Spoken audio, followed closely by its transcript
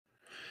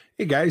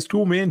Hey guys,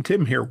 Toolman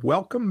Tim here.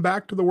 Welcome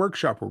back to the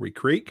workshop where we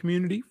create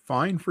community,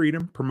 find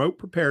freedom, promote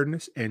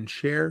preparedness, and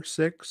share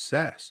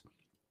success.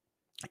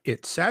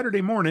 It's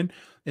Saturday morning,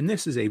 and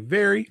this is a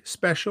very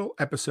special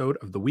episode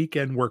of the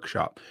weekend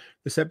workshop.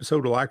 This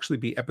episode will actually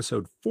be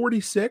episode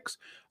 46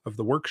 of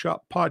the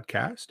workshop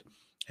podcast.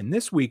 And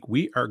this week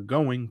we are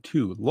going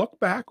to look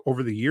back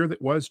over the year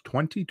that was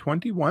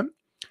 2021,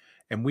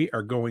 and we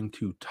are going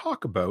to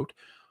talk about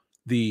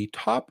the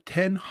top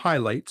 10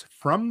 highlights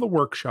from the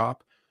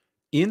workshop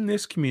in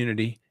this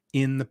community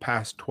in the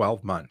past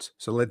 12 months.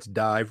 So let's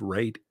dive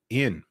right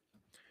in.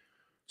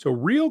 So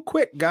real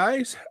quick,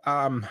 guys,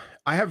 I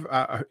have,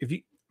 if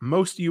you,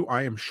 most of you,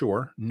 I am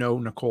sure, know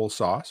Nicole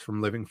Sauce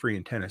from Living Free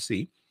in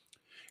Tennessee.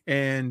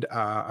 And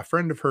a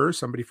friend of hers,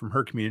 somebody from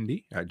her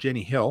community,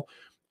 Jenny Hill,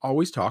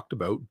 always talked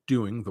about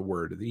doing the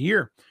word of the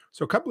year.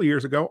 So a couple of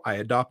years ago, I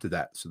adopted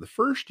that. So the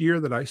first year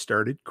that I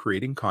started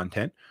creating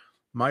content,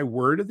 my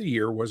word of the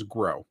year was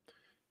grow.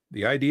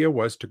 The idea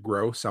was to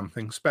grow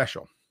something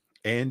special.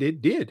 And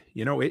it did.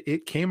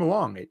 It came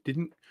along.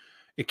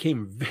 It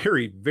came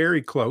very,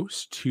 very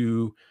close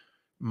to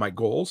my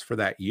goals for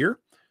that year,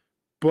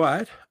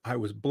 but I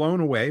was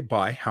blown away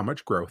by how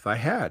much growth I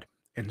had.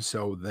 And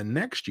so the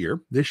next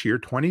year, this year,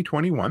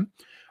 2021,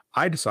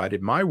 I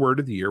decided my word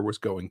of the year was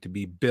going to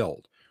be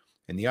build.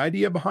 And the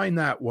idea behind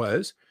that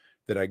was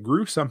that I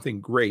grew something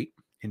great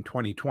in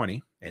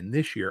 2020. And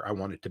this year I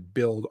wanted to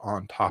build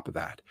on top of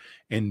that.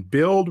 And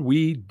build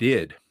we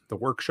did. The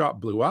workshop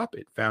blew up.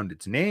 It found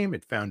its name.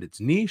 It found its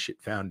niche.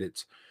 It found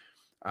its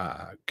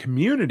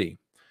community.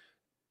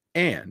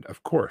 And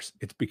of course,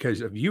 it's because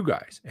of you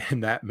guys.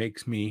 And that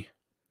makes me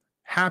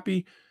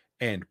happy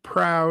and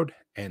proud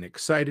and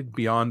excited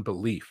beyond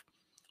belief.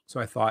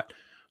 So I thought,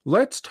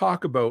 let's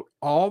talk about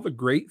all the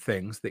great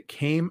things that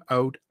came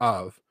out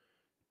of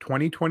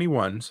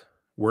 2021's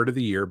Word of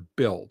the Year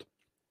build.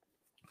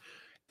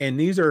 And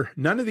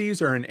none of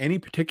these are in any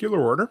particular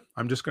order.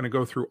 I'm just going to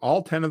go through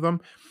all 10 of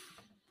them.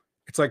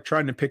 It's like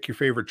trying to pick your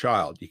favorite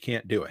child. You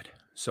can't do it.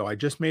 So I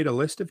just made a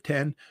list of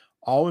 10,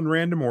 all in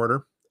random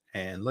order,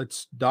 and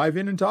let's dive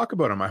in and talk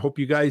about them. I hope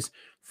you guys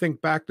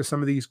think back to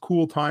some of these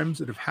cool times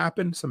that have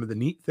happened, some of the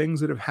neat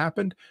things that have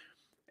happened.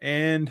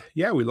 And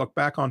yeah, we look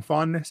back on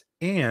fondness,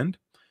 and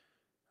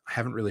I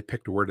haven't really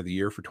picked a word of the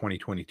year for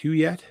 2022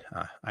 yet.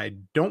 I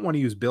don't want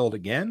to use build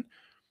again,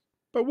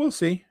 but we'll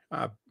see.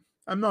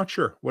 I'm not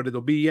sure what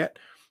it'll be yet,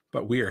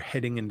 but we are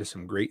heading into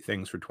some great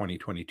things for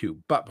 2022.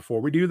 But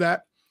before we do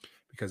that,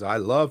 because I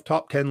love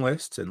top 10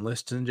 lists and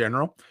lists in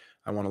general,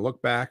 I want to look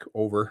back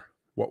over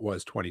what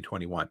was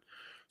 2021.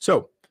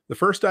 So the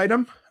first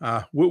item,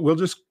 we'll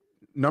just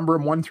number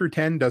them 1 through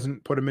 10,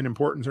 doesn't put them in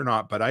importance or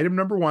not. But item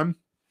number 1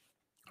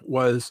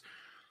 was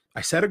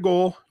I set a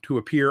goal to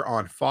appear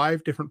on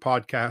 5 different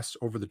podcasts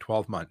over the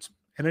 12 months.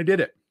 And I did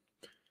it.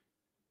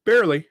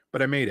 Barely,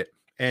 but I made it.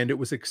 And it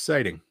was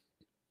exciting.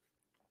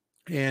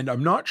 And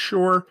I'm not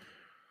sure,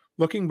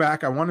 looking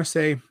back, I want to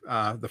say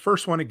the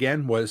first one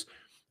again was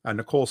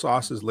Nicole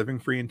Sauce's Living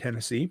Free in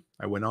Tennessee.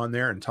 I went on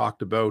there and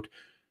talked about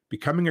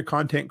becoming a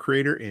content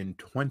creator in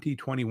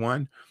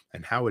 2021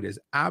 and how it is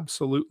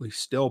absolutely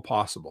still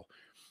possible.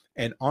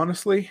 And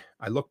honestly,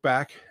 I look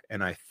back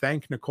and I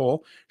thank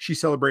Nicole. She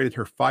celebrated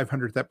her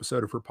 500th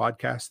episode of her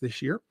podcast this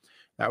year.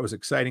 That was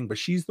exciting, but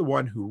she's the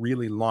one who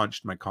really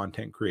launched my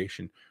content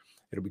creation.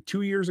 It'll be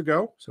 2 years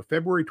ago. So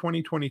February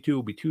 2022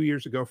 will be 2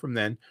 years ago from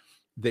then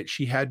that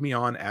she had me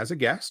on as a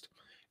guest.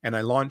 And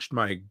I launched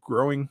my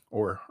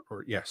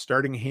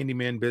starting a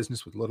handyman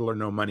business with little or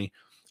no money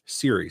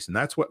series. And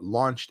that's what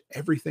launched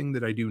everything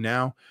that I do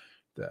now.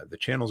 The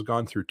channel's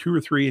gone through 2 or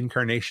 3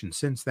 incarnations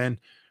since then.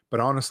 But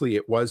honestly,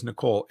 it was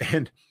Nicole.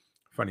 And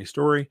funny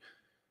story,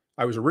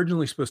 I was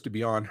originally supposed to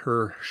be on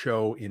her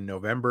show in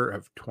November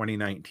of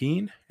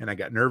 2019. And I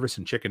got nervous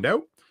and chickened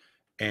out.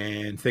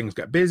 And things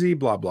got busy,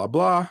 blah, blah,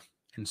 blah.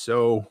 And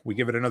so we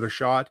give it another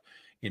shot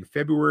in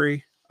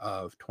February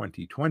of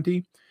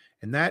 2020.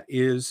 And that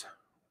is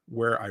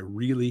where I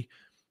really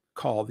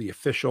call the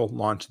official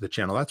launch of the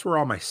channel. That's where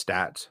all my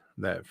stats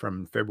that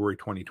from February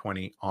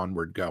 2020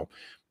 onward go.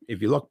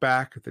 If you look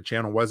back, the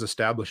channel was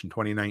established in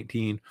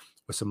 2019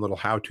 with some little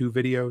how-to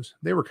videos.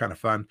 They were kind of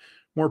fun,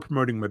 more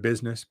promoting my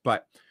business.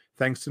 But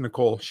thanks to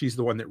Nicole, she's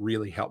the one that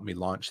really helped me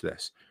launch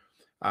this.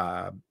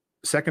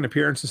 Second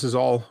appearance, this is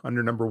all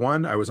under number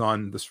 1. I was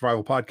on the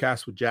Survival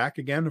Podcast with Jack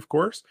again, of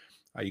course.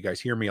 You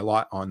guys hear me a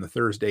lot on the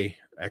Thursday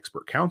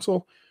Expert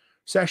Council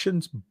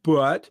sessions,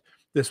 but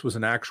this was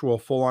an actual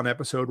full-on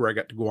episode where I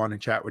got to go on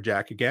and chat with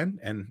Jack again.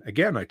 And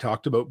again, I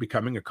talked about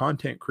becoming a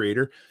content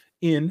creator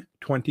in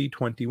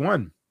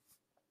 2021.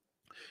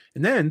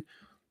 And then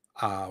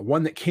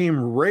one that came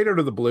right out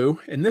of the blue,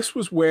 and this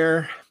was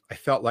where I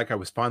felt like I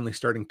was finally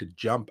starting to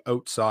jump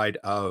outside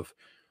of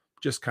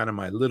just kind of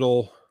my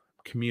little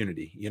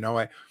community.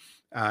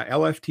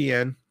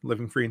 LFTN,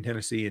 Living Free in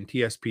Tennessee, and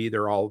TSP,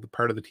 they're all the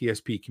part of the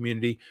TSP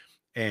community.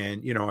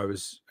 And, I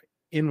was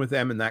in with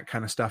them and that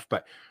kind of stuff.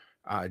 But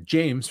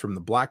James from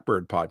the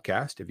Blackbird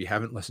podcast, if you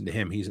haven't listened to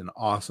him, he's an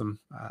awesome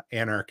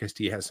anarchist.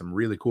 He has some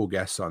really cool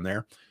guests on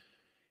there.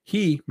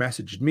 he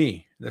messaged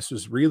me. This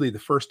was really the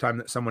first time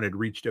that someone had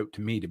reached out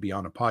to me to be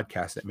on a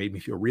podcast. That made me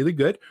feel really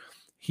good.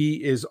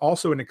 He is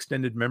also an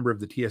extended member of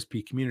the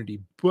TSP community,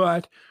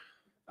 but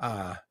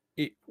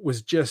it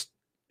was just,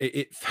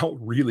 it felt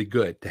really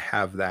good to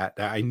have that.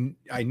 I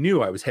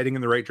knew I was heading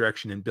in the right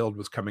direction and build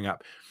was coming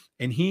up.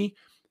 And he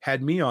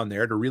had me on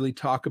there to really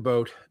talk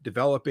about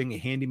developing a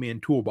handyman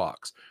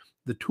toolbox,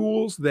 the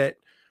tools that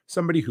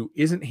somebody who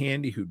isn't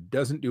handy, who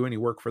doesn't do any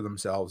work for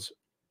themselves,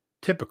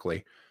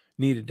 typically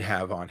needed to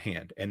have on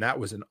hand. And that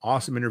was an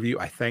awesome interview.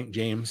 I thank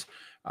James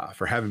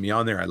for having me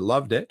on there. I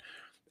loved it.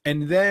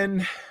 And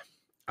then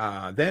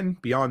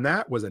beyond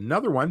that was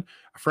another one.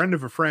 A friend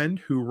of a friend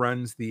who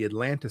runs the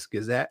Atlantis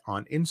Gazette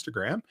on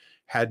Instagram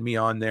had me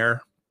on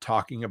there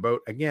talking about,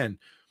 again,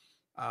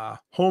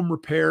 home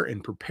repair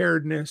and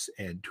preparedness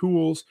and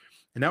tools.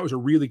 And that was a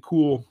really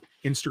cool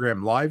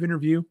Instagram live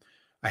interview.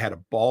 I had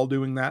a ball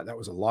doing that. That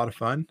was a lot of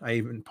fun. I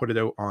even put it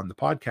out on the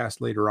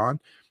podcast later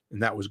on,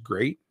 and that was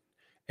great.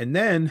 And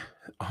then,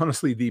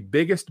 honestly, the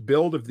biggest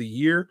build of the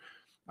year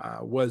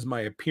was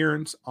my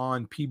appearance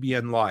on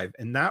PBN Live.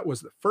 And that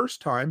was the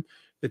first time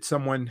that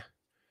someone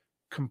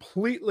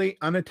completely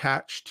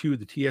unattached to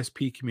the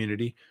TSP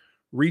community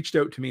reached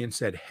out to me and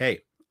said,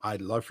 hey,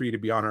 I'd love for you to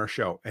be on our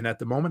show. And at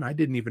the moment, I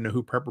didn't even know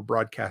who Prepper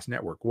Broadcast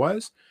Network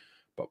was,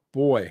 but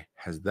boy,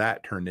 has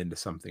that turned into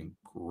something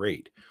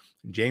great.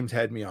 James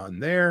had me on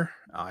there.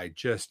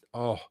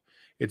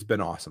 It's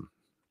been awesome.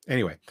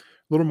 Anyway, a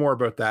little more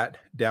about that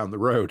down the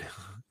road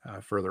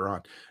further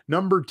on.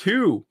 Number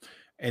 2,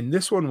 and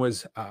this one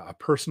was a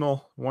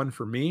personal one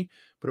for me,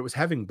 but it was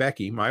having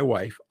Becky, my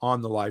wife,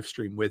 on the live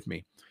stream with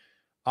me.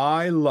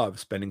 I love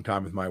spending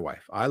time with my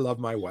wife. I love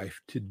my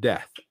wife to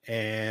death.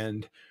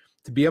 And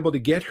to be able to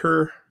get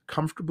her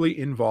comfortably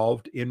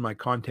involved in my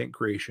content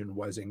creation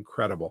was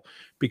incredible,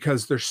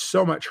 because there's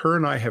so much her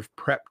and I have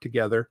prepped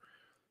together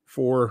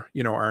for,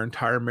 our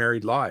entire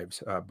married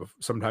lives.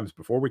 Sometimes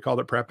before we called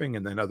it prepping,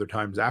 and then other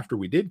times after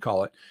we did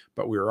call it,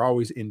 but we were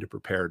always into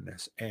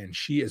preparedness. And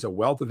she is a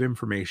wealth of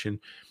information,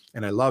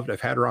 and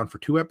I've had her on for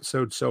 2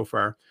 episodes so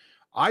far.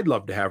 I'd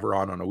love to have her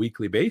on a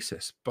weekly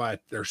basis,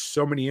 but there's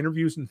so many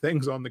interviews and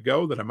things on the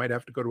go that I might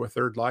have to go to a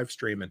 3rd live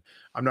stream, and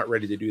I'm not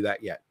ready to do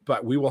that yet.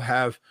 But we will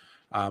have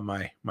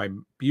my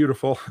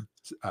beautiful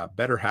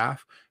better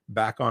half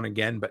back on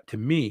again. But to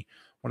me,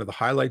 one of the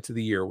highlights of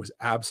the year was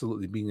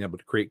absolutely being able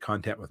to create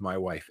content with my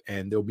wife,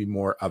 and there'll be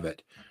more of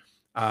it.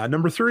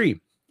 Number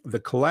 3, the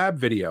collab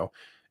video.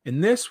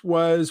 And this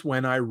was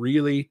when I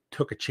really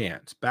took a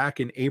chance. Back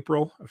in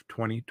April of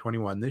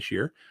 2021, this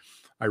year,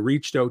 I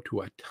reached out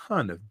to a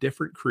ton of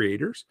different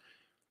creators.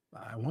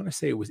 I want to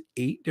say it was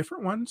 8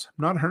 different ones.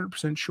 I'm not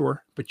 100%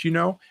 sure, but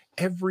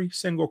every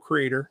single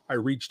creator I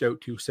reached out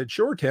to said,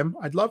 sure, Tim,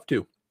 I'd love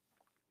to.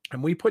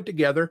 And we put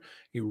together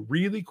a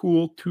really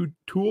cool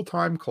tool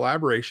time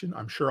collaboration.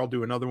 I'm sure I'll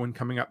do another one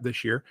coming up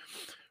this year,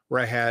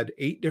 where I had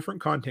 8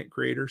 different content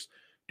creators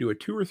do a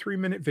 2 or 3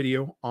 minute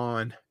video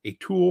on a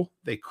tool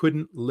they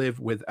couldn't live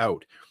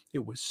without.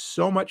 It was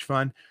so much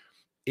fun.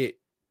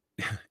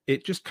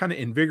 It just kind of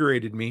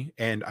invigorated me,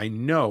 and I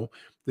know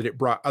that it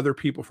brought other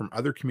people from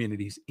other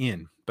communities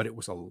in, but it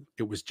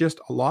was just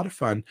a lot of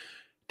fun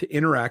to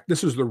interact.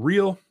 This was the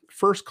real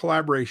first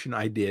collaboration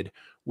I did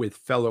with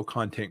fellow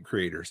content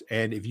creators.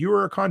 And if you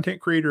are a content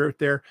creator out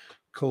there,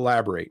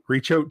 collaborate.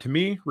 Reach out to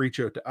me,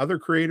 reach out to other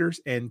creators,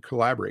 and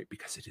collaborate,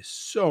 because it is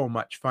so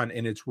much fun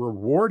and it's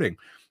rewarding.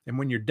 And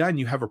when you're done,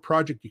 you have a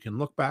project you can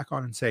look back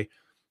on and say,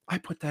 I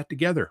put that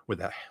together with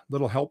a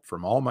little help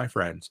from all my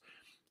friends.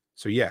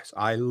 So yes,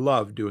 I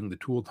love doing the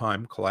Tool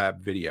Time collab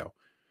video.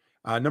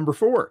 Number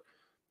 4,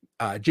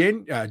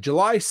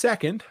 July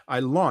 2nd,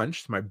 I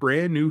launched my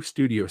brand new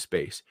studio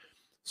space.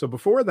 So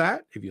before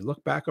that, if you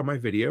look back on my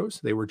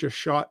videos, they were just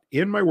shot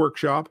in my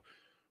workshop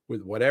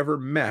with whatever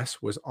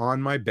mess was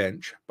on my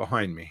bench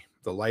behind me.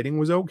 The lighting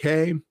was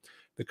okay.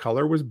 The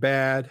color was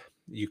bad.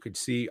 You could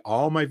see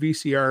all my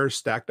VCRs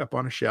stacked up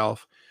on a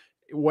shelf,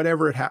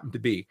 whatever it happened to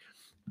be.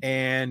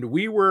 And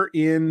we were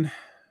in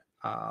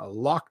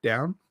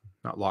lockdown,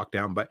 not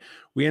lockdown, but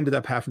we ended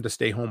up having to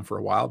stay home for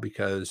a while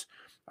because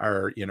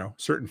our,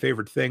 certain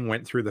favorite thing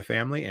went through the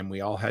family, and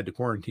we all had to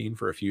quarantine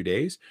for a few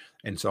days.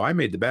 And so I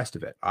made the best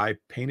of it. I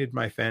painted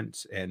my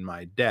fence and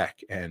my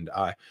deck, and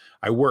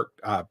I worked,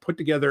 put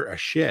together a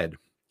shed.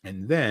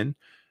 And then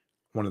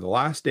one of the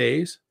last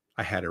days,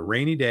 I had a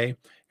rainy day,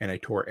 and I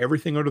tore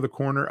everything out of the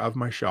corner of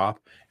my shop,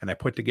 and I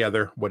put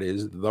together what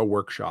is the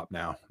workshop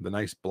now, the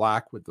nice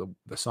black with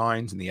the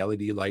signs and the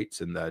LED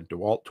lights and the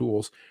DeWalt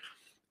tools.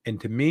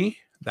 And to me,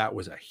 that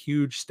was a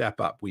huge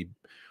step up.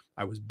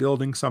 I was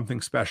building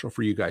something special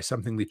for you guys,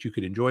 something that you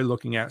could enjoy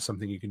looking at,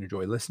 something you can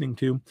enjoy listening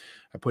to.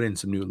 I put in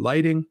some new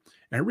lighting,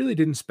 and I really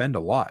didn't spend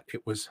a lot.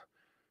 It was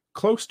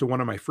close to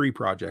one of my free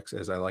projects,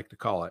 as I like to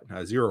call it,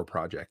 a zero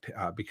project,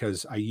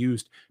 because I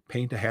used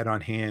paint I had on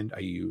hand.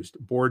 I used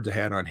boards I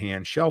had on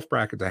hand, shelf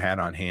brackets I had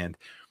on hand.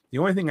 The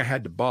only thing I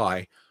had to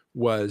buy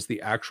was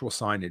the actual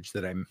signage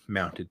that I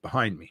mounted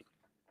behind me.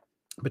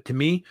 But to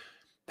me,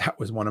 that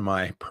was one of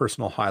my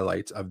personal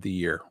highlights of the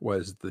year,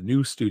 was the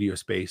new studio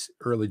space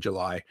early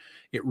July.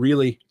 It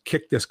really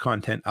kicked this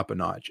content up a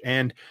notch.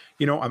 And,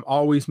 I'm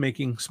always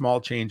making small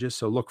changes.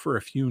 So look for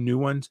a few new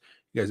ones.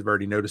 You guys have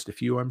already noticed a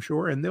few, I'm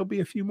sure, and there'll be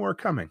a few more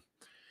coming.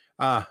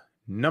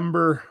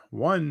 Number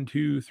 1,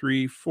 2,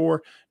 3,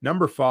 4,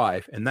 number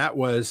 5. And that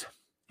was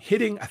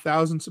hitting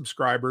 1,000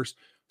 subscribers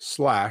 /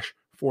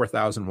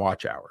 4,000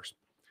 watch hours.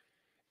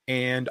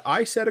 And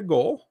I set a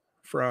goal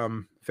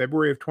from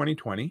February of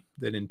 2020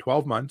 that in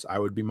 12 months I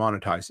would be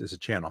monetized as a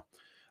channel.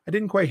 I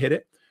didn't quite hit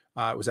it.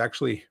 It was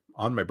actually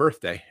on my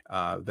birthday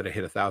that I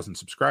hit 1,000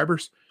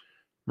 subscribers,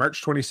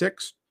 March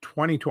 26,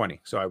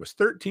 2020. So I was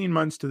 13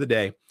 months to the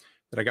day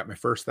that I got my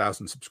first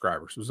 1,000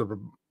 subscribers. It was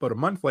about a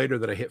month later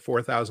that I hit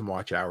 4,000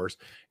 watch hours.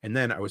 And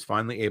then I was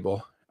finally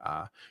able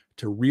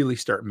to really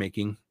start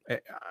making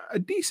a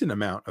decent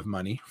amount of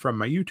money from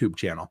my YouTube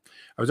channel.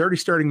 I was already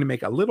starting to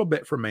make a little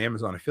bit from my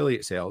Amazon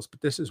affiliate sales, but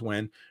this is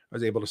when I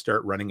was able to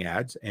start running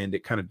ads, and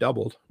it kind of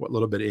doubled what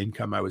little bit of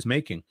income I was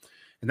making.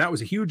 And that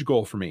was a huge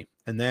goal for me.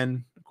 And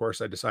then, of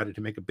course, I decided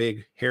to make a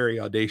big, hairy,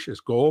 audacious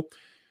goal.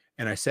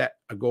 And I set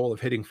a goal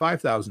of hitting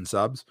 5,000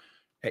 subs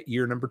at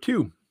year number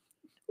 2.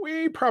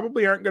 We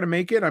probably aren't going to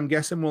make it. I'm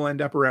guessing we'll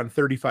end up around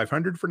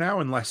 3,500 for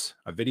now, unless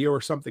a video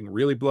or something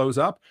really blows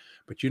up.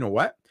 But you know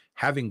what?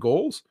 Having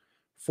goals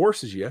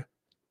forces you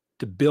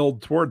to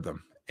build toward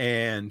them.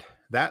 And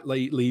that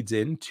leads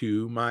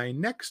into my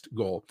next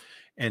goal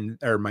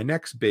or my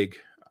next big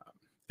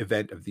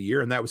event of the year.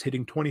 And that was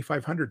hitting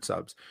 2,500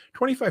 subs.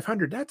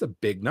 2,500, that's a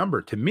big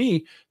number. To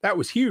me, that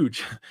was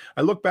huge.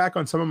 I look back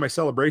on some of my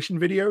celebration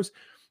videos,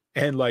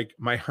 and like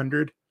my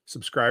 100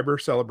 subscriber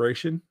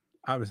celebration,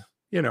 I was,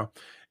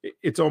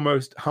 it's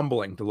almost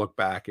humbling to look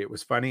back. It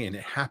was funny, and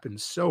it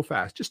happened so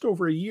fast, just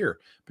over a year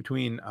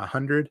between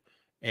 100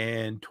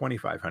 and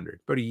 2,500,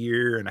 about a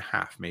year and a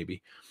half,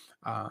 maybe.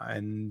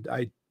 And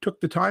I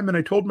took the time and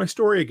I told my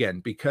story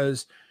again,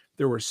 because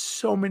there were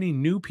so many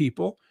new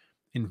people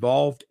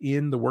involved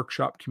in the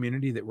workshop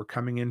community that were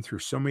coming in through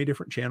so many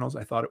different channels.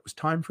 I thought it was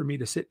time for me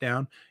to sit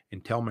down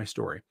and tell my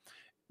story.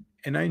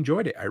 And I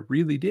enjoyed it. I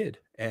really did.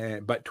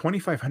 But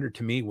 2,500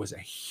 to me was a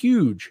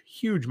huge,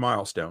 huge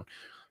milestone.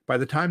 By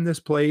the time this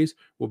plays,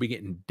 we'll be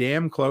getting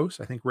damn close.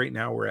 I think right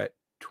now we're at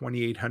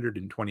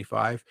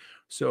 2,825.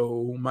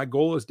 So my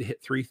goal is to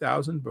hit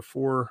 3,000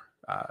 before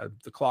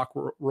the clock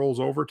rolls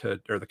over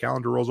or the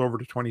calendar rolls over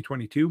to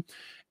 2022.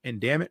 And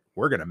damn it,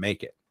 we're going to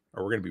make it,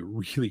 or we're going to be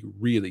really,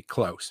 really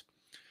close.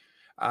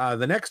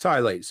 The next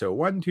highlight. So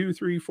 1, 2,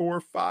 3, 4,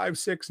 5,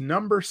 6,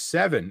 number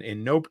 7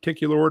 in no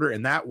particular order.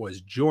 And that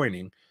was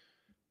joining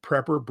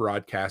Prepper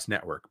Broadcast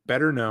Network,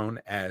 better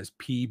known as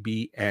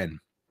PBN.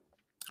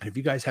 And if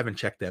you guys haven't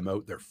checked them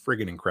out, they're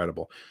friggin'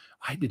 incredible.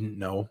 I didn't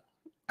know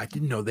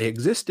they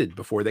existed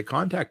before they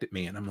contacted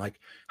me. And I'm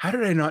like, how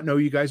did I not know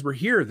you guys were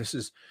here? This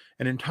is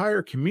an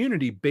entire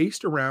community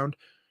based around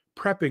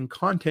prepping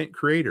content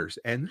creators.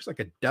 And there's like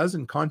a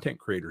dozen content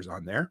creators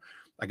on there.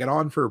 I got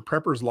on for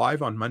Preppers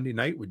Live on Monday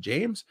night with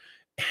James,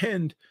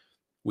 and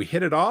we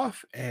hit it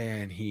off,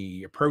 and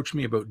he approached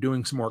me about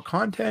doing some more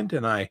content.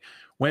 And I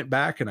went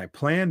back and I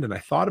planned and I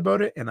thought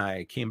about it. And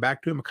I came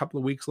back to him a couple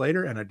of weeks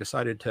later, and I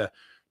decided to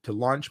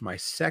launch my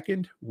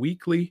second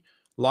weekly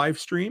live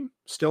stream,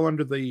 still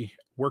under the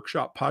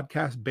Workshop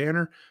podcast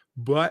banner,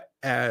 but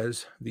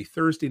as the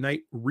Thursday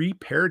night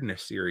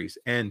Reparedness series.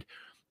 And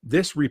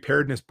this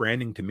Reparedness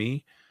branding, to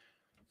me,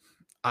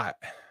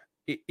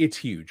 it's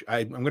huge.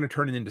 I'm going to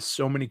turn it into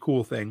so many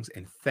cool things,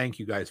 and thank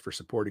you guys for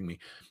supporting me.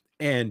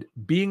 And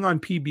being on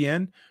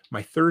PBN,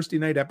 my Thursday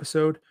night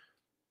episode,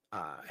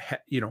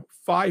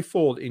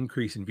 5-fold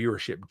increase in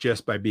viewership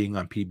just by being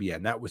on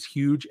PBN. That was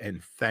huge.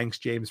 And thanks,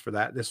 James, for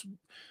that.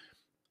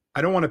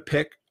 I don't want to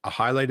pick a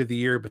highlight of the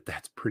year, but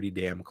that's pretty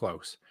damn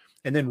close.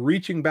 And then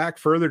reaching back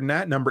further than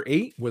that, number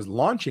 8 was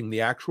launching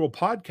the actual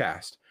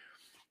podcast.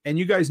 And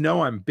you guys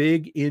know I'm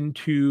big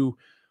into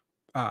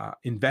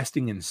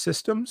investing in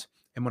systems.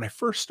 And when I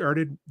first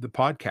started the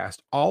podcast,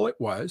 all it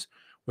was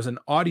an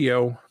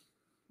audio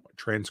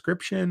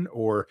transcription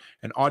or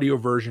an audio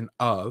version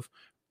of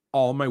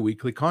all my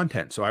weekly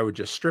content. So I would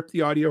just strip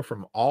the audio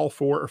from all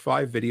 4 or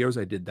 5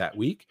 videos I did that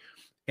week.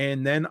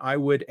 And then I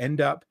would end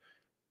up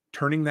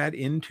turning that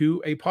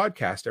into a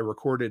podcast. I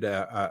recorded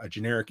a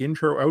generic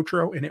intro,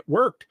 outro, and it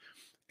worked.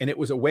 And it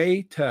was a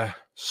way to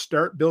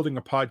start building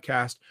a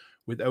podcast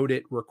without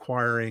it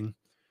requiring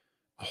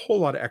a whole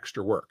lot of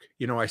extra work.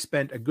 I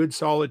spent a good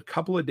solid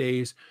couple of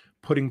days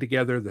putting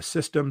together the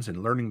systems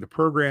and learning the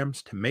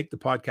programs to make the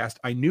podcast.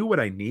 I knew what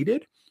I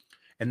needed,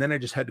 and then I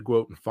just had to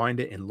go out and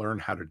find it and learn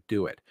how to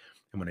do it.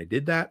 And when I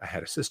did that, I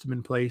had a system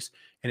in place,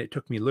 and it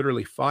took me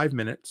literally 5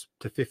 minutes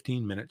to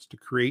 15 minutes to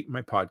create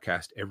my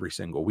podcast every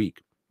single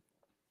week.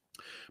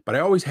 But I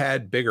always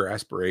had bigger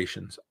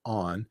aspirations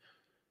on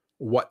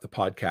what the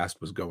podcast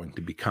was going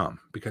to become,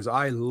 because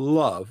I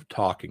love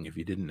talking, if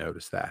you didn't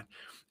notice that.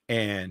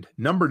 And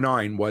number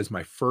 9 was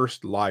my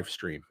first live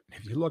stream.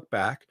 If you look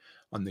back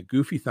on the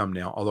goofy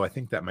thumbnail, although I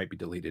think that might be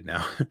deleted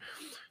now,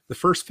 the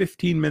first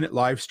 15-minute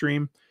live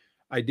stream,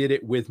 I did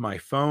it with my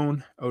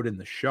phone out in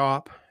the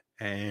shop,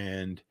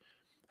 And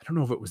I don't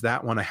know if it was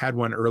that one. I had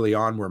one early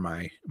on where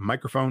my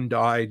microphone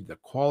died. The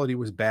quality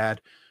was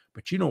bad.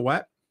 But you know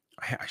what?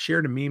 I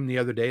shared a meme the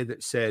other day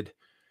that said,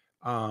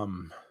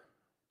 um,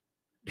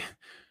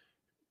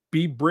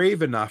 be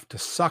brave enough to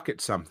suck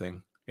at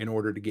something in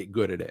order to get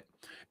good at it.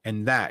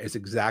 And that is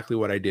exactly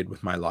what I did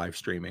with my live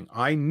streaming.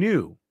 I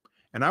knew,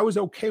 and I was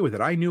okay with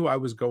it. I knew I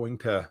was going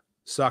to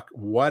suck,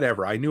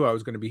 whatever. I knew I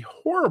was going to be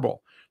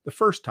horrible the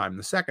first time,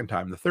 the second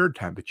time, the third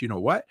time. But you know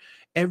what?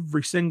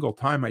 Every single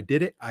time I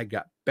did it, I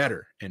got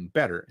better and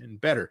better and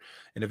better.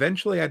 And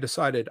eventually I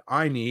decided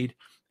I need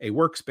a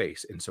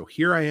workspace. And so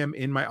here I am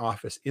in my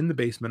office in the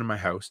basement of my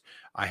house.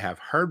 I have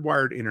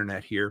hardwired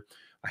internet here.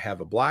 I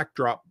have a black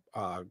drop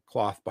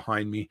cloth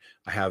behind me.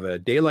 I have a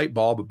daylight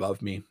bulb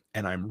above me,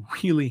 and I'm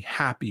really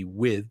happy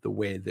with the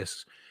way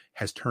this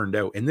has turned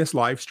out. And this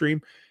live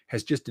stream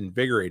has just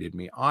invigorated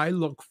me. I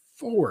look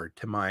forward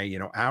to my,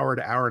 hour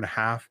to hour and a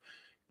half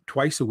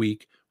twice a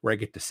week where I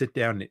get to sit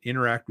down and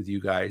interact with you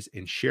guys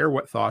and share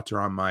what thoughts are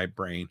on my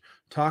brain,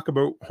 talk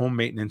about home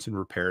maintenance and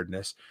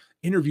preparedness,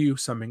 interview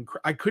some.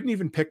 I couldn't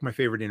even pick my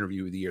favorite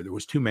interview of the year. There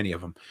was too many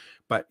of them.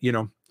 But,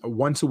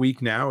 once a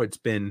week now, it's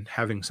been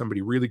having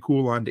somebody really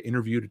cool on to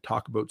interview to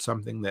talk about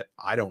something that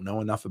I don't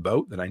know enough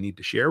about that I need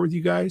to share with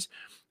you guys.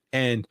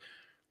 And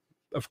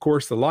of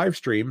course, the live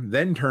stream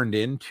then turned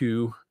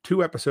into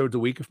 2 episodes a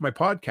week of my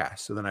podcast.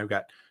 So then I've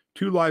got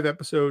 2 live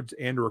episodes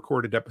and a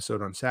recorded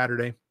episode on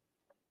Saturday.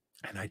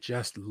 And I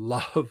just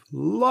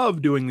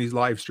love doing these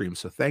live streams.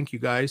 So thank you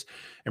guys.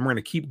 And we're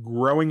going to keep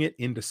growing it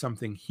into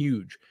something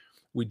huge.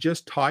 We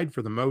just tied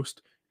for the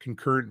most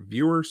concurrent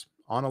viewers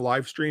on a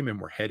live stream, and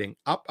we're heading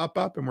up,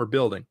 and we're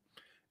building.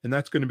 And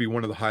that's going to be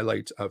one of the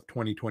highlights of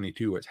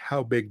 2022 is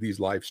how big these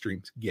live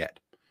streams get.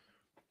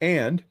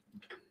 And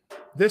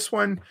this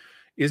one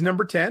is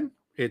number 10.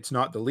 It's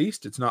not the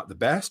least, it's not the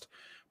best,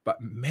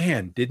 but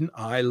man, didn't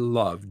I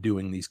love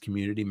doing these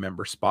community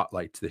member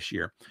spotlights this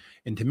year.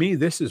 And to me,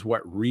 this is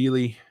what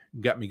really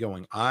got me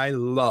going. I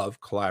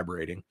love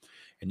collaborating,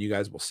 and you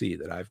guys will see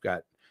that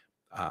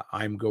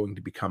I'm going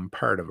to become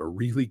part of a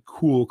really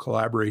cool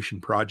collaboration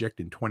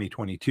project in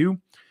 2022.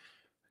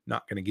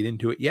 Not going to get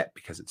into it yet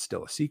because it's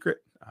still a secret.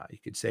 You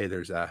could say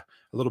there's a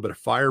little bit of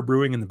fire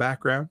brewing in the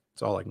background.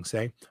 That's all I can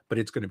say, but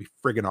it's going to be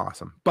friggin'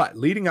 awesome. But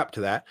leading up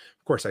to that,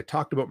 of course, I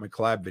talked about my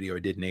collab video I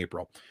did in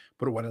April,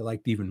 but what I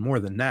liked even more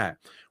than that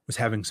was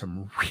having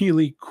some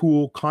really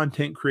cool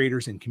content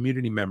creators and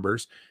community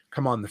members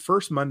come on the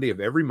first Monday of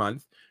every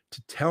month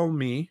to tell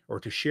me or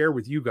to share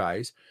with you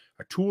guys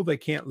a tool they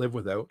can't live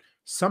without,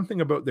 something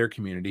about their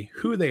community,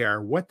 who they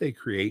are, what they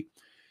create.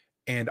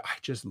 And I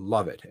just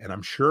love it. And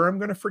I'm sure I'm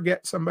going to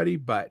forget somebody,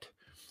 but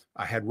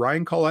I had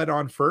Ryan Collette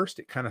on first.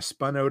 It kind of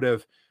spun out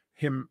of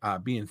him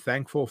being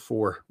thankful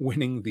for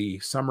winning the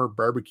summer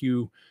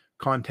barbecue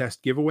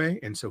contest giveaway.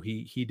 And so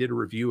he did a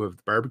review of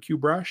the barbecue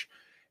brush.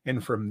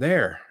 And from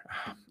there,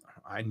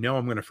 I know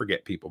I'm going to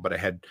forget people, but I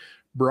had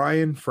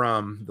Brian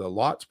from the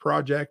Lots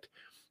Project,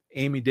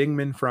 Amy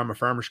Dingman from A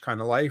Farmer's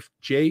Kind of Life,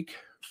 Jake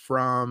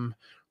from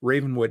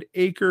Ravenwood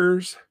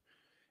Acres,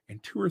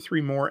 and 2 or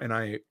 3 more. And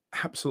I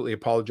absolutely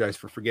apologize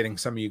for forgetting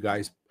some of you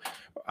guys.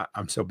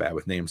 I'm so bad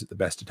with names at the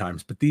best of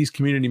times, but these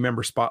community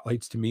member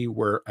spotlights to me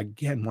were,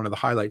 again, one of the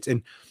highlights.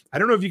 And I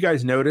don't know if you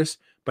guys notice,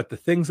 but the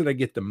things that I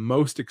get the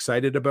most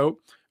excited about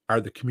are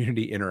the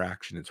community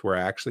interaction. It's where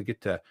I actually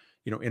get to,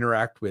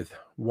 interact with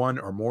one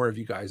or more of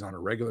you guys on a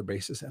regular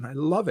basis. And I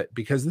love it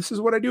because this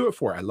is what I do it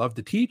for. I love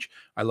to teach,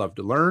 I love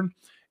to learn,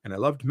 and I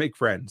love to make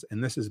friends.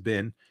 And this has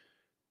been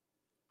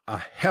a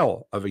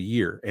hell of a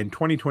year, and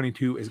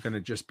 2022 is going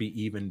to just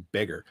be even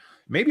bigger.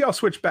 Maybe I'll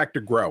switch back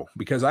to grow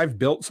because I've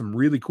built some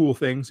really cool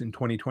things in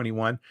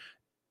 2021,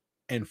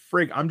 and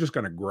I'm just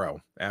going to grow.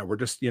 We're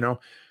just,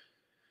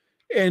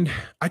 and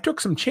I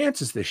took some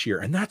chances this year,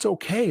 and that's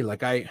okay.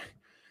 Like I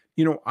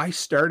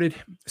started,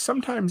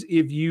 sometimes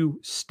if you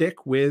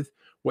stick with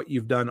what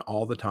you've done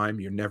all the time,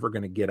 you're never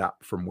going to get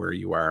up from where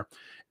you are.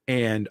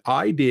 And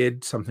I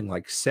did something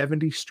like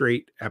 70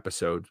 straight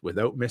episodes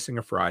without missing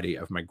a Friday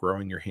of my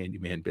Growing Your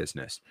Handyman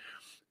business.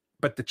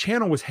 But the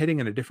channel was heading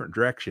in a different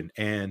direction.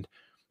 And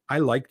I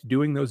liked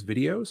doing those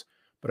videos,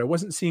 but I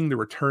wasn't seeing the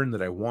return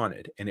that I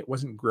wanted. And it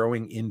wasn't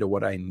growing into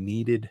what I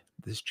needed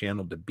this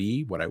channel to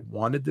be, what I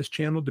wanted this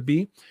channel to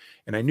be.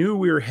 And I knew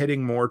we were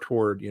heading more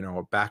toward,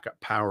 a backup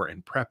power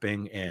and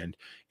prepping and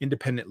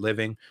independent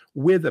living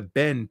with a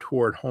bend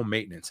toward home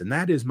maintenance. And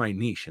that is my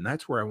niche. And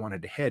that's where I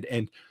wanted to head.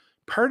 And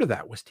part of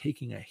that was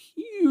taking a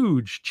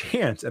huge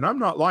chance. And I'm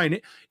not lying.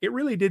 It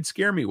really did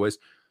scare me, was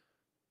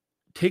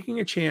taking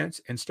a chance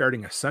and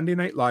starting a Sunday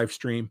night live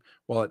stream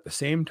while at the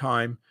same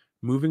time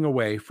moving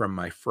away from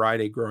my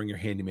Friday Growing Your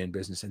Handyman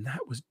business. And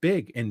that was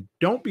big. And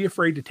don't be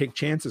afraid to take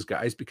chances,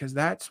 guys, because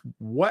that's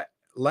what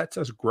lets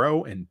us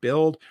grow and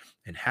build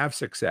and have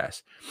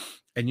success.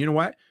 And you know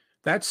what?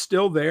 That's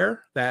still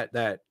there,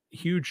 that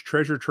huge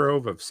treasure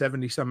trove of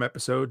 70 some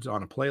episodes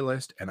on a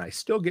playlist, and I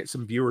still get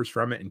some viewers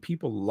from it and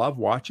people love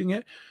watching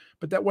it,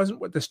 but that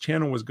wasn't what this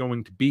channel was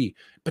going to be.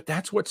 But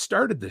that's what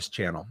started this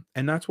channel,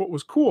 and that's what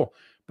was cool.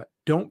 But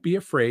don't be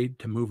afraid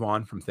to move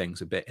on from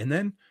things a bit. And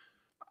then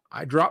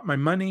I dropped my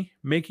money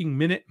making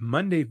Minute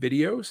Monday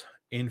videos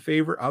in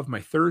favor of my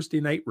Thursday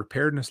night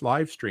preparedness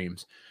live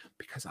streams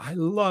because I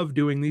love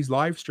doing these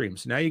live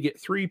streams. Now you get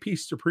 3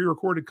 pieces of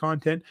pre-recorded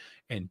content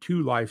and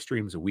 2 live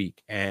streams a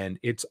week, and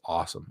it's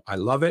awesome. I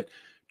love it.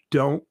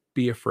 Don't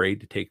be afraid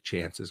to take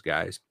chances,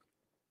 guys.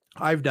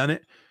 I've done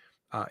it.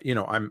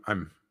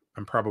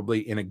 I'm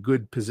probably in a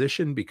good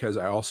position because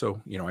I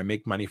also, I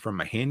make money from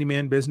my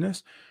handyman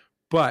business,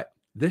 but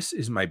this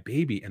is my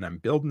baby and I'm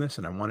building this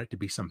and I want it to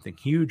be something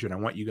huge and I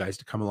want you guys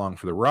to come along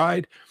for the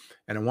ride.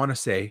 And I want to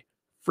say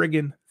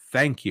friggin'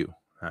 thank you.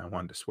 I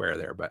wanted to swear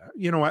there, but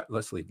you know what?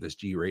 Let's leave this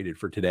G rated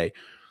for today.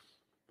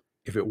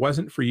 If it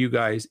wasn't for you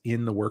guys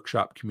in the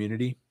workshop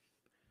community,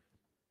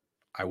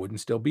 I wouldn't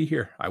still be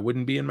here. I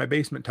wouldn't be in my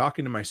basement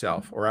talking to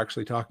myself or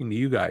actually talking to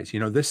you guys.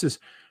 This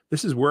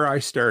is where I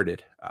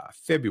started,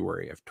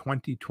 February of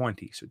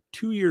 2020. So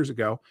 2 years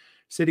ago,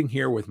 sitting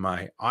here with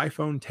my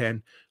iPhone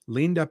 10,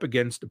 leaned up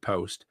against a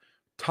post,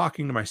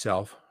 talking to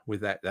myself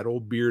with that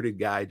old bearded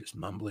guy just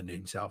mumbling to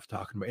himself,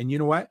 talking about. And you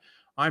know what?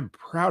 I'm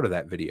proud of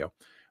that video.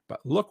 But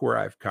look where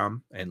I've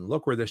come and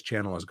look where this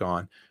channel has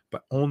gone,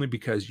 but only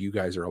because you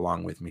guys are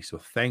along with me. So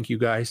thank you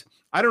guys.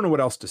 I don't know what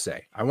else to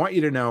say. I want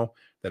you to know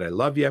that I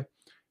love you,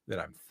 that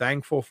I'm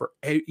thankful for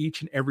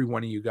each and every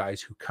one of you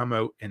guys who come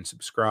out and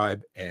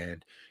subscribe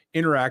and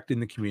interact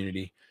in the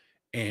community.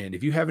 And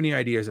if you have any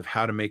ideas of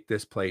how to make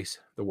this place,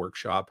 the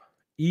workshop,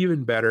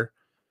 even better,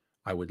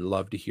 I would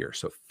love to hear.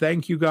 So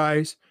thank you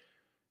guys.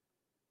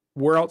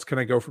 Where else can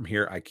I go from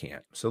here? I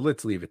can't. So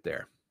let's leave it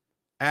there.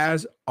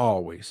 As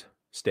always,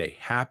 stay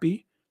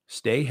happy,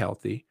 stay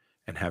healthy,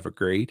 and have a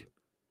great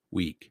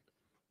week.